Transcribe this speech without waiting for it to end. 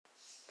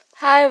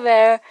Hi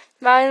there,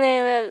 my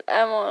name is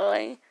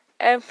Emily,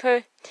 and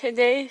for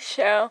today's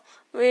show,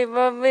 we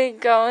will be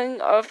going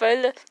over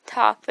the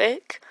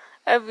topic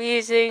of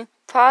using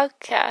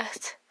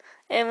podcasts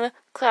in the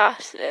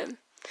classroom.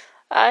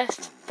 Our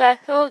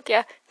special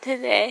guest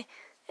today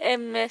is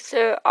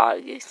Mr.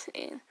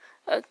 Augustine,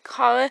 a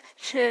college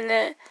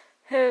student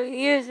who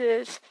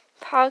uses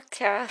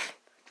podcasts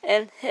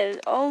in his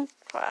own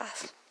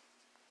class.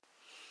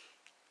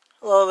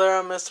 Hello there,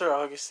 I'm Mr.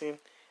 Augustine.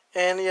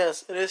 And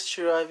yes, it is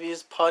true, I've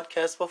used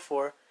podcasts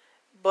before,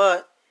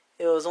 but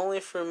it was only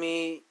for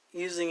me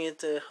using it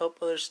to help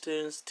other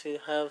students to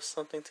have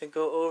something to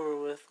go over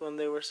with when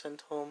they were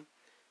sent home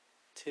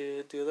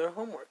to do their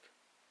homework.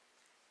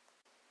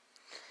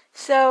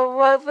 So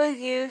what would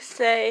you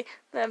say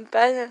the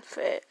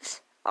benefits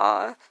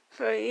are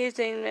for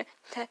using the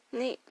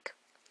technique?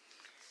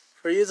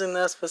 For using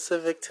that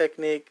specific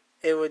technique,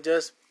 it would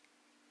just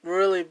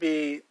really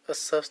be a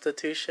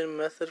substitution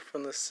method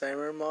from the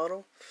SAMR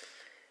model.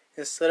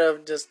 Instead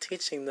of just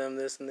teaching them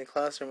this in the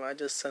classroom, I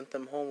just sent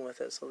them home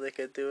with it so they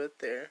could do it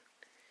there.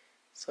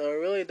 So it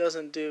really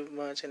doesn't do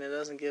much, and it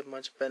doesn't give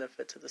much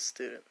benefit to the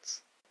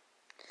students.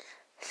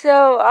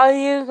 So are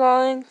you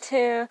going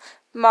to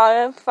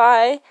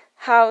modify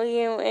how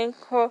you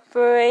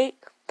incorporate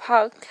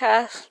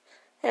podcasts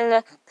in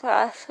the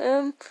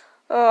classroom,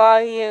 or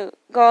are you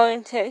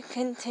going to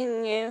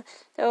continue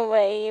the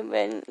way you've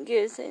been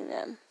using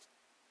them?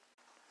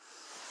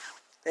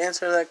 The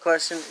answer to that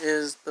question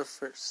is the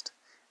first.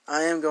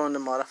 I am going to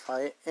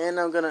modify it, and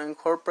I'm going to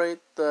incorporate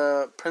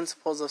the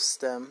principles of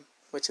STEM,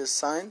 which is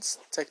science,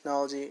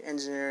 technology,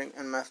 engineering,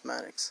 and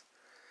mathematics.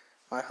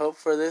 My hope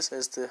for this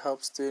is to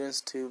help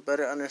students to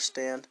better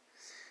understand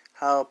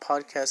how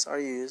podcasts are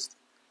used,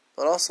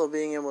 but also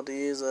being able to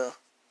use a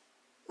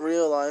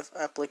real-life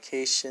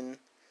application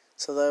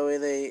so that way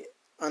they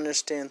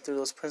understand through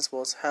those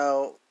principles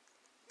how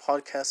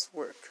podcasts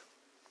work.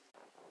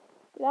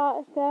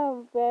 That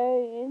sounds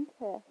very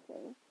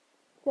interesting.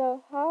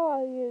 So how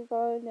are you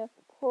going to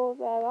pull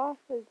that off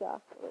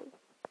exactly?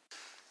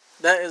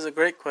 That is a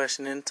great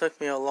question, and it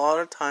took me a lot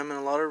of time and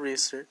a lot of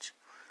research.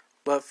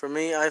 But for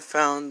me, I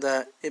found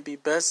that it'd be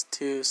best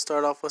to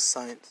start off with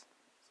science.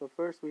 So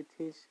first we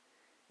teach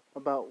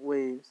about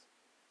waves,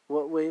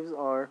 what waves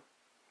are,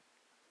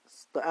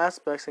 the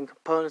aspects and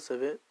components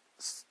of it.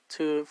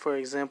 For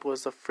example,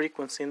 is the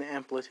frequency and the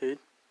amplitude.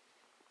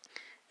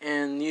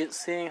 And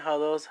seeing how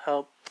those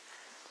help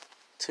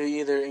to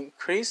either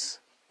increase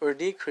or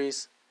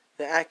decrease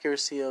the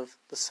accuracy of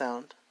the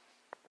sound.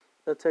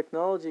 The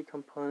technology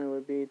component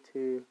would be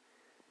to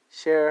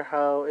share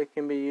how it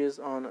can be used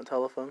on a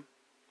telephone,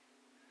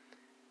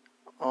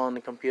 on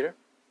a computer,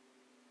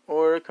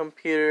 or a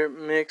computer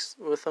mixed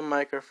with a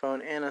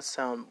microphone and a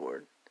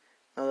soundboard.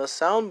 Now the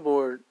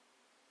soundboard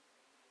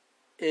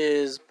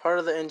is part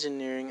of the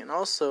engineering and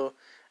also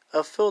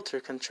a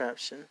filter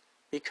contraption,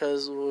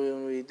 because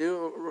when we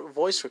do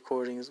voice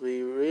recordings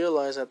we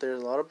realize that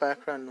there's a lot of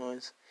background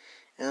noise,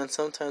 and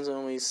sometimes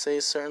when we say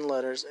certain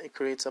letters it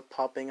creates a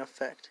popping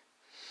effect.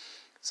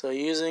 So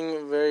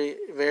using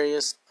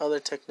various other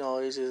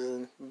technologies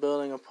and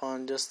building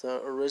upon just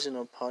the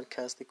original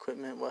podcast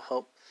equipment will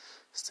help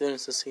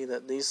students to see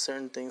that these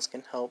certain things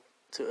can help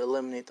to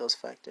eliminate those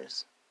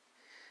factors.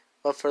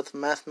 But for the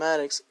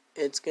mathematics,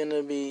 it's going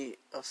to be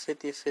a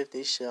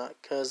 50-50 shot,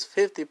 because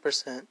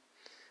 50%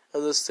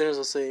 of the students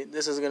will say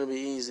this is going to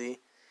be easy,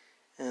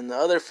 and the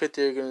other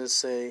 50 are going to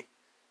say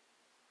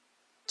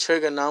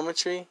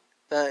trigonometry,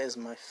 that is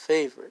my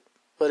favorite,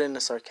 but in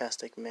a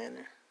sarcastic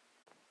manner.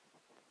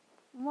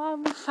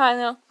 One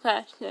final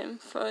question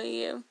for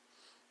you.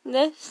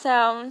 This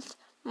sounds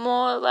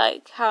more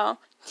like how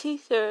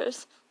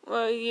teachers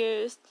will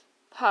use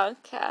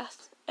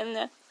podcasts in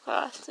their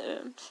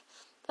classrooms.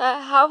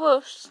 But how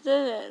will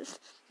students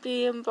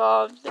be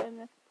involved in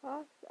this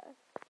process?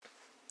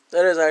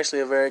 That is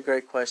actually a very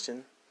great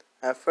question.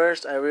 At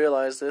first I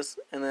realized this,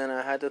 and then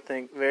I had to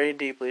think very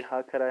deeply,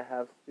 how could I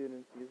have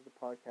students use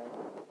the podcast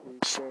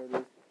to share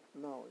this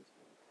knowledge?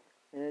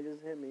 And it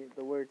just hit me,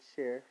 the word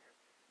share.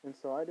 And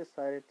so I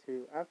decided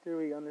to, after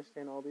we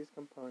understand all these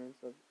components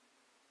of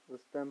the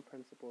STEM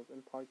principles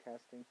in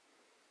podcasting,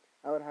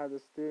 I would have the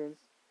students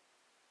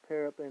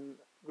pair up in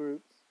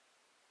groups,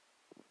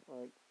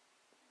 like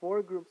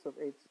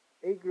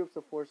eight groups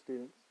of 4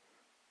 students,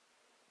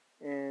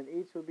 and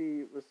each would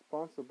be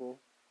responsible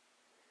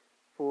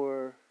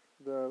for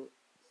the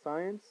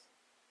science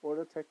or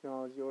the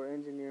technology or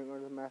engineering or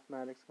the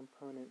mathematics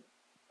component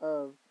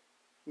of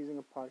using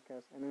a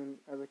podcast. And then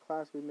as a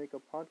class we make a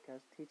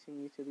podcast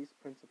teaching each of these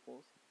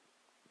principles.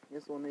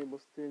 This will enable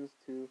students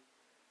to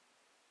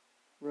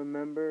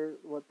remember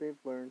what they've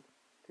learned,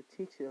 to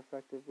teach it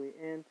effectively,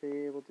 and to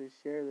be able to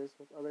share this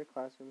with other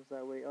classrooms.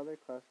 That way other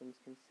classrooms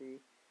can see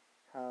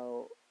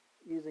how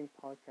using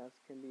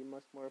podcasts can be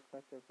much more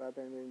effective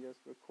rather than just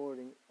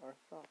recording our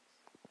thoughts.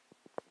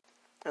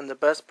 And the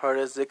best part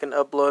is they can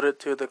upload it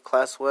to the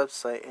class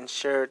website and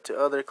share it to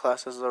other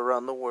classes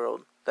around the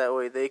world. That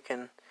way they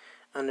can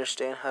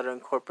understand how to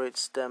incorporate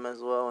STEM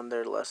as well in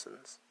their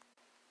lessons.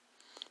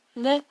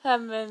 This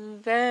has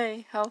been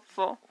very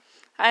helpful.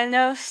 I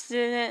know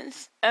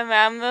students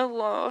around the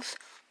world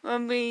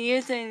will be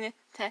using this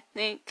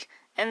technique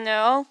in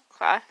their own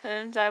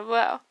classrooms as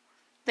well.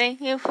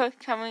 Thank you for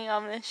coming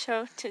on the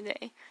show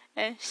today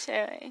and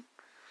sharing.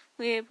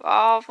 We've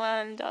all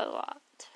learned a lot.